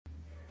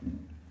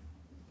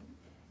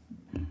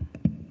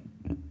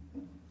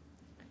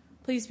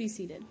Please be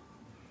seated.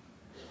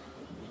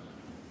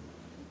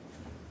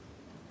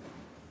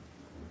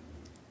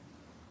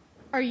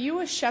 Are you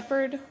a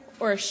shepherd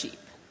or a sheep?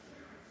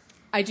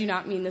 I do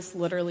not mean this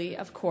literally,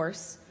 of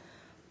course.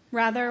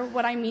 Rather,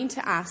 what I mean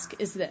to ask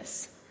is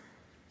this: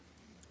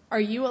 are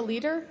you a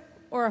leader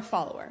or a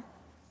follower?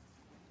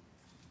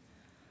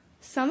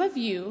 Some of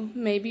you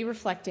may be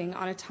reflecting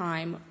on a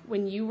time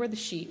when you were the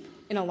sheep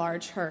in a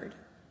large herd,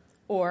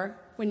 or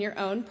when your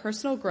own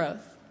personal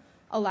growth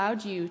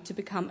allowed you to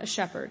become a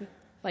shepherd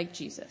like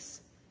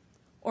Jesus.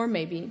 Or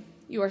maybe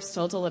you are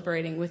still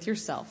deliberating with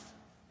yourself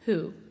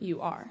who you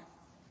are.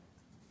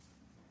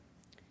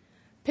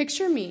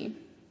 Picture me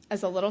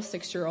as a little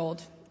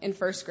 6-year-old in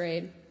first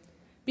grade,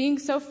 being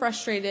so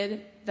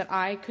frustrated that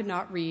I could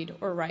not read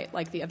or write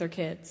like the other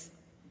kids.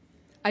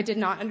 I did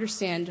not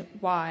understand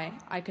why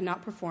I could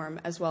not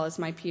perform as well as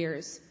my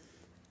peers.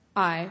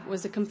 I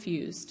was a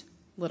confused,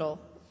 little,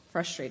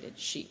 frustrated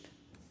sheep.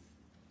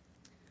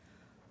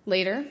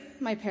 Later,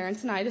 my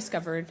parents and I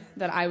discovered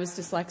that I was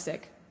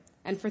dyslexic,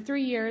 and for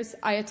 3 years,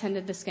 I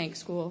attended the Skank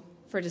School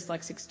for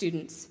dyslexic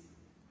students.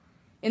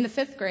 In the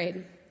 5th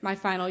grade, my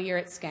final year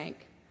at Skank,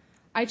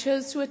 I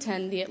chose to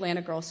attend the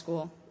Atlanta Girls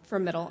School for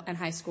middle and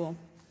high school.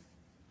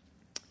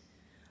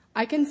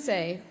 I can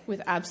say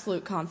with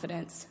absolute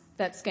confidence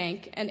that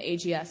Skank and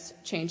AGS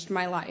changed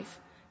my life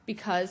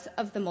because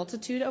of the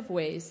multitude of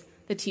ways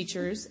the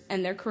teachers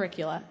and their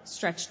curricula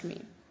stretched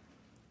me.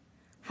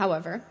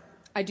 However,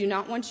 I do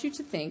not want you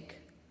to think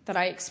that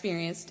I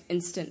experienced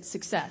instant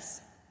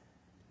success.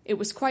 It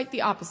was quite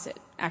the opposite,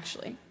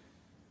 actually.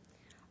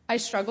 I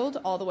struggled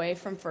all the way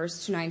from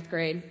 1st to 9th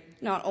grade,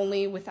 not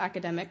only with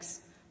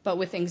academics, but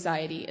with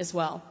anxiety as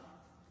well.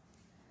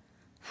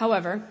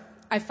 However,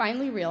 I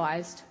finally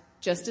realized,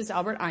 just as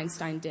Albert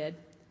Einstein did,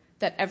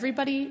 that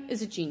everybody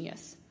is a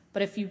genius,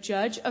 but if you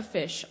judge a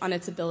fish on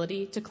its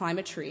ability to climb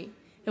a tree,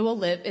 it will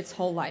live its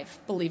whole life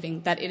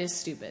believing that it is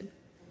stupid.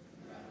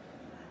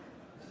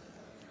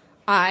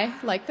 I,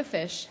 like the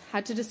fish,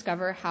 had to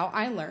discover how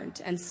I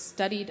learned and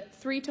studied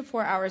 3 to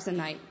 4 hours a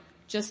night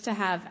just to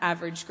have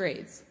average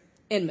grades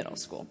in middle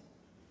school.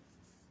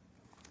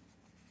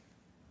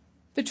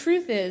 The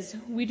truth is,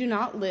 we do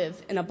not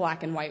live in a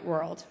black and white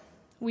world.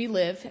 We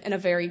live in a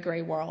very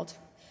gray world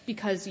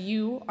because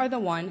you are the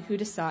one who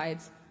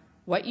decides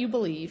what you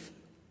believe,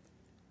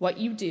 what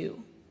you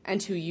do,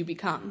 and who you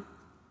become.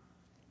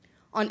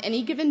 On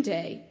any given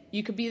day,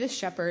 you could be the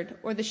shepherd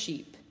or the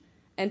sheep,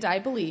 and I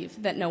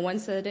believe that no one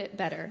said it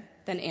better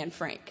than Anne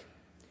Frank.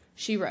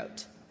 She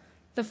wrote,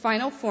 "The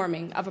final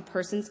forming of a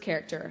person's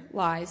character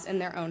lies in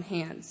their own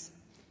hands.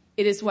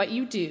 It is what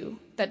you do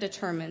that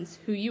determines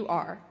who you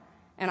are,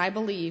 and I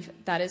believe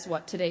that is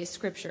what today's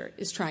scripture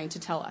is trying to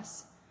tell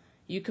us.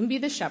 You can be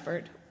the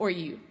shepherd or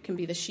you can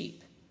be the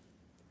sheep."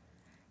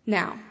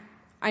 Now,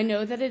 I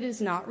know that it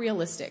is not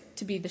realistic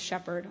to be the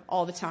shepherd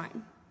all the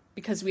time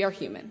because we are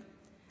human,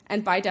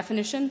 and by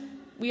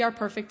definition, we are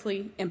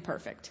perfectly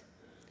imperfect.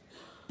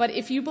 But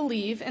if you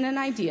believe in an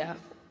idea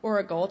or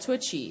a goal to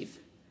achieve,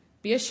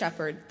 be a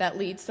shepherd that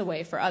leads the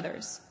way for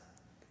others.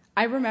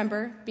 I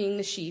remember being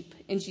the sheep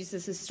in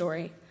Jesus'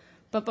 story,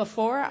 but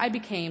before I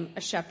became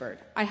a shepherd,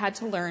 I had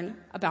to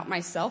learn about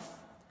myself,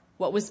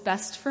 what was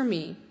best for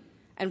me,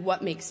 and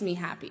what makes me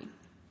happy.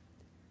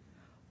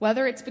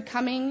 Whether it's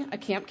becoming a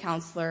camp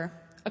counselor,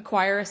 a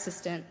choir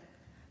assistant,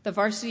 the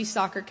varsity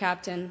soccer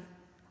captain,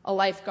 a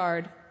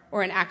lifeguard,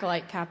 or an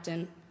acolyte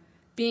captain,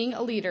 being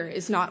a leader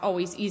is not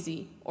always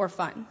easy or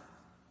fun.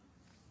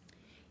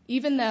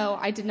 Even though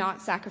I did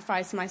not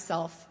sacrifice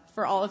myself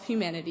for all of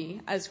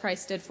humanity as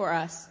Christ did for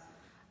us,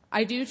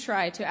 I do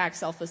try to act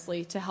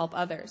selflessly to help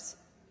others.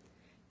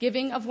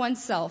 Giving of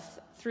oneself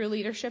through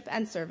leadership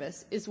and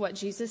service is what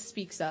Jesus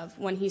speaks of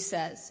when he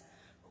says,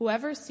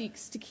 "Whoever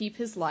seeks to keep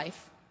his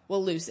life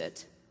will lose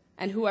it,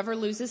 and whoever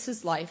loses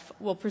his life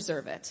will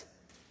preserve it."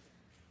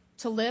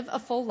 To live a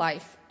full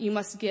life, you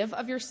must give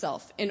of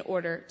yourself in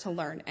order to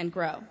learn and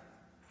grow.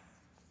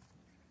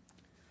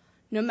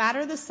 No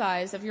matter the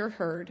size of your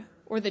herd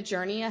or the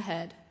journey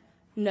ahead,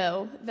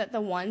 know that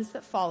the ones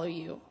that follow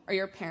you are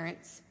your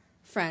parents,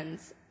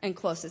 friends, and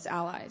closest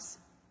allies.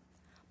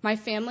 My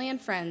family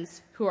and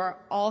friends, who are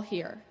all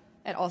here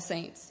at All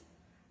Saints,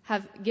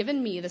 have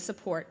given me the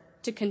support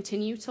to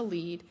continue to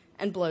lead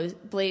and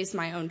blaze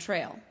my own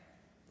trail.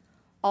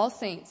 All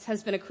Saints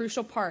has been a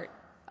crucial part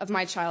of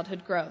my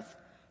childhood growth,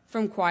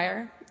 from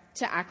choir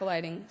to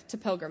acolyting to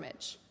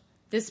pilgrimage.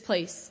 This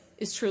place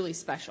is truly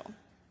special.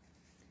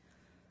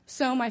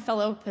 So, my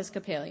fellow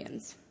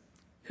Episcopalians,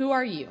 who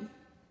are you?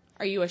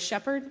 Are you a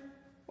shepherd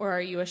or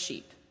are you a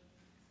sheep?